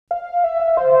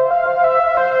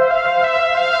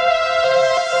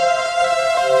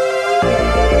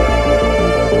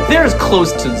There's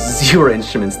close to 0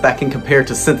 instruments that can compare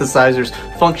to synthesizers'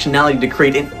 functionality to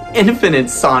create an infinite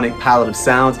sonic palette of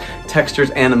sounds, textures,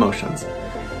 and emotions.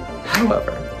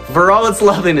 However, for all its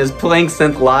loveliness, playing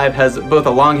synth live has both a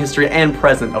long history and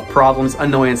present of problems,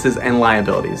 annoyances, and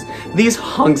liabilities. These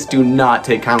hunks do not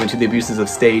take kindly to the abuses of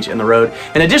stage and the road,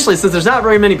 and additionally, since there's not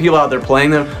very many people out there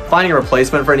playing them, finding a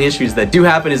replacement for any issues that do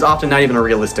happen is often not even a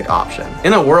realistic option.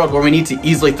 In a world where we need to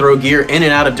easily throw gear in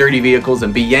and out of dirty vehicles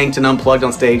and be yanked and unplugged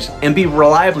on stage, and be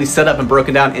reliably set up and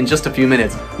broken down in just a few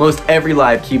minutes, most every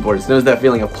live keyboardist knows that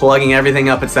feeling of plugging everything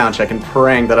up at soundcheck and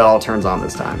praying that it all turns on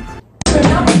this time.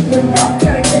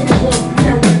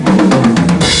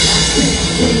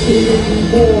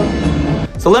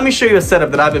 So let me show you a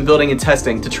setup that I've been building and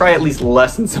testing to try at least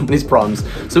lessen some of these problems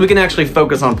so we can actually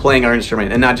focus on playing our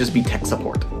instrument and not just be tech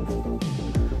support.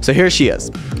 So here she is,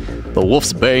 the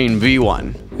Wolf's Bane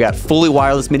V1. We got fully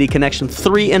wireless MIDI connection,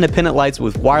 3 independent lights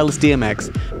with wireless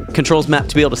DMX, controls mapped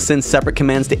to be able to send separate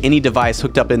commands to any device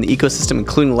hooked up in the ecosystem,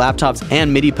 including laptops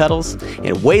and MIDI pedals.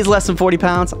 It weighs less than 40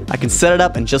 pounds. I can set it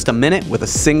up in just a minute with a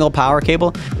single power cable.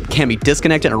 It can be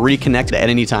disconnected and reconnected at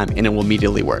any time, and it will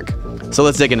immediately work. So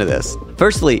let's dig into this.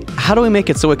 Firstly, how do we make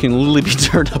it so it can literally be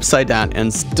turned upside down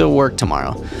and still work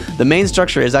tomorrow? The main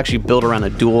structure is actually built around a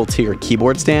dual tier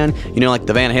keyboard stand, you know, like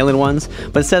the Van Halen ones,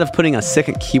 but instead of putting a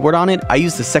second keyboard on it, I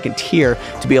use the second tier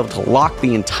to be able to lock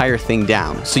the entire thing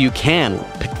down. So you can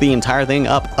pick the entire thing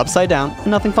up upside down and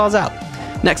nothing falls out.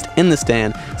 Next, in the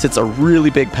stand sits a really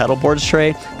big pedal boards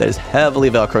tray that is heavily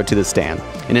velcroed to the stand,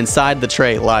 and inside the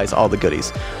tray lies all the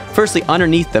goodies. Firstly,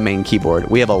 underneath the main keyboard,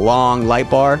 we have a long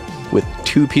light bar with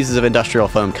 2 pieces of industrial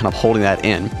foam kind of holding that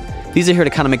in. These are here to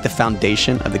kind of make the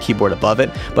foundation of the keyboard above it,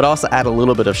 but also add a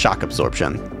little bit of shock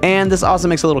absorption. And this also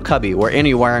makes a little cubby where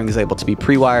any wiring is able to be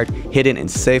pre-wired, hidden, and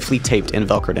safely taped and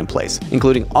velcroed in place,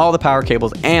 including all the power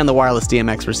cables and the wireless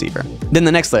DMX receiver. Then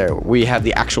the next layer, we have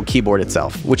the actual keyboard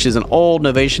itself, which is an old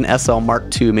Novation SL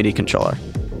Mark II MIDI controller.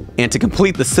 And to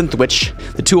complete the synth witch,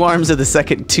 the 2 arms of the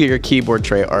second tier keyboard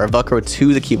tray are velcroed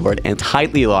to the keyboard and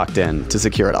tightly locked in to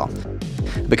secure it all.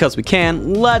 Because we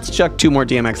can, let's chuck 2 more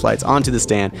DMX lights onto the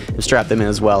stand and strap them in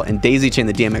as well, and daisy chain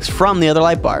the DMX from the other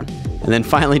light bar. And then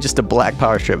finally just a black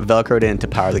power strip velcroed in to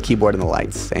power the keyboard and the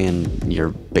lights, and your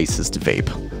bassist vape.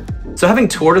 So having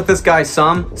toured with this guy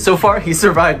some, so far he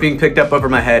survived being picked up over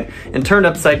my head and turned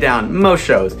upside down most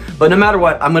shows. But no matter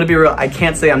what, I'm gonna be real, I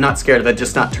can't say I'm not scared of it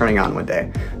just not turning on one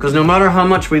day. Because no matter how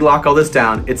much we lock all this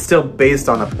down, it's still based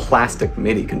on a plastic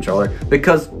MIDI controller,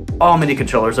 because all MIDI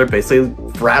controllers are basically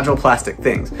fragile plastic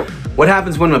things. What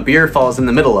happens when a beer falls in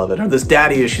the middle of it, or this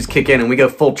daddy issues kick in and we go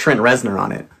full Trent Reznor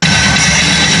on it?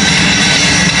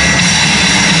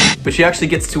 But she actually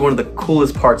gets to one of the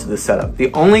coolest parts of this setup.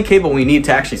 The only cable we need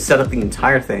to actually set up the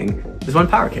entire thing is one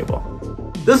power cable.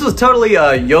 This was totally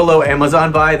a YOLO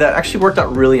Amazon buy that actually worked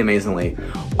out really amazingly.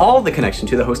 All the connection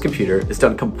to the host computer is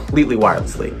done completely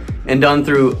wirelessly and done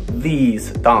through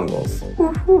these dongles.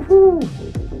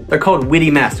 They're called Witty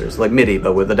Masters, like MIDI,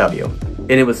 but with a W.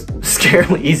 And it was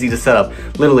scarily easy to set up.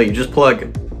 Literally, you just plug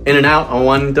in and out on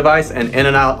one device and in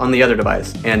and out on the other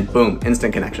device, and boom,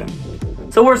 instant connection.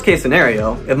 So worst case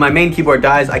scenario, if my main keyboard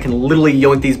dies, I can literally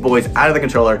yoink these boys out of the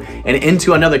controller and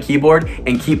into another keyboard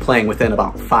and keep playing within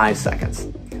about 5 seconds.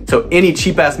 So any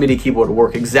cheap ass MIDI keyboard will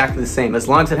work exactly the same as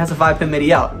long as it has a 5-pin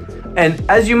MIDI out. And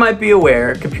as you might be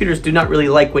aware, computers do not really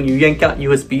like when you yank out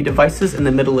USB devices in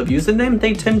the middle of using them.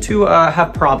 They tend to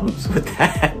have problems with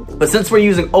that. But since we're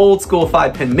using old school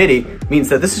 5-pin MIDI, means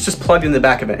that this is just plugged in the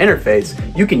back of an interface,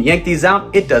 you can yank these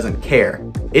out, it doesn't care.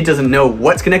 It doesn't know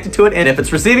what's connected to it, and if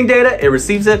it's receiving data, it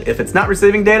receives it. If it's not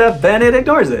receiving data, then it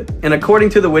ignores it. And according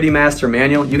to the Witty Master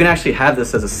manual, you can actually have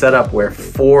this as a setup where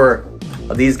 4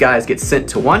 of these guys get sent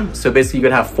to one. So basically you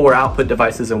could have 4 output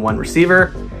devices and 1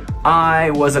 receiver.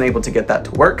 I wasn't able to get that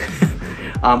to work.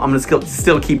 I'm gonna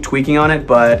still keep tweaking on it,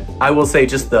 but I will say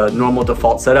just the normal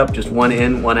default setup, just 1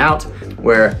 in, 1 out,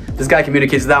 where this guy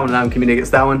communicates to that one and that one communicates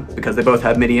to that one, because they both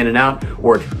have MIDI in and out,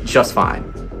 work just fine.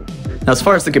 Now, as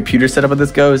far as the computer setup of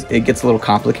this goes, it gets a little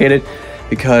complicated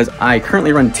because I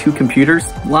currently run 2 computers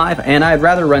live, and I'd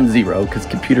rather run 0 because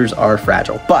computers are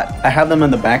fragile. But I have them on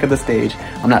the back of the stage.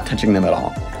 I'm not touching them at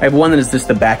all. I have one that is just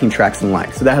the backing tracks and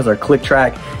lights. So that has our click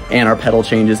track and our pedal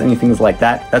changes, anything like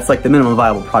that. That's like the minimum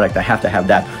viable product. I have to have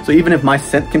that. So even if my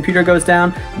synth computer goes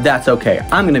down, that's okay.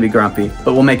 I'm gonna be grumpy,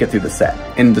 but we'll make it through the set.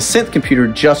 And the synth computer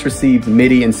just received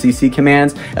MIDI and CC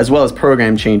commands, as well as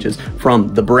program changes from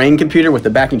the brain computer with the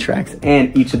backing tracks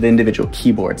and each of the individual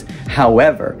keyboards.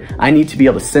 However, I need to be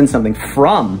able to send something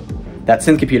from that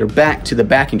synth computer back to the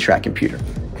backing track computer.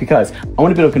 because I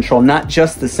want to be able to control not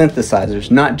just the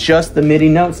synthesizers, not just the MIDI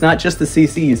notes, not just the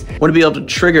CCs. I want to be able to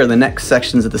trigger the next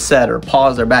sections of the set, or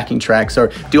pause our backing tracks, or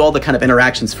do all the kind of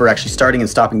interactions for actually starting and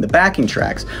stopping the backing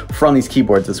tracks from these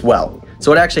keyboards as well. So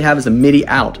what I actually have is a MIDI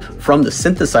out from the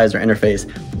synthesizer interface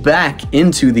back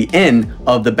into the in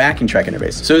of the backing track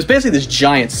interface. So it's basically this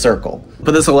giant circle.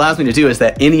 What this allows me to do is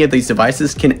that any of these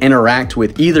devices can interact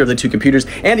with either of the two computers,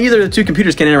 and either of the two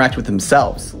computers can interact with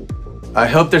themselves. I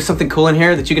hope there's something cool in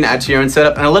here that you can add to your own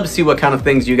setup, and I'd love to see what kind of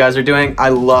things you guys are doing. I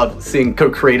love seeing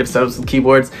creative setups with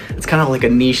keyboards. It's kind of like a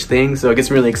niche thing, so it gets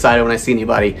me really excited when I see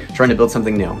anybody trying to build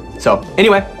something new. So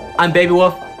anyway, I'm Baby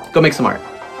Wolf. Go make some art.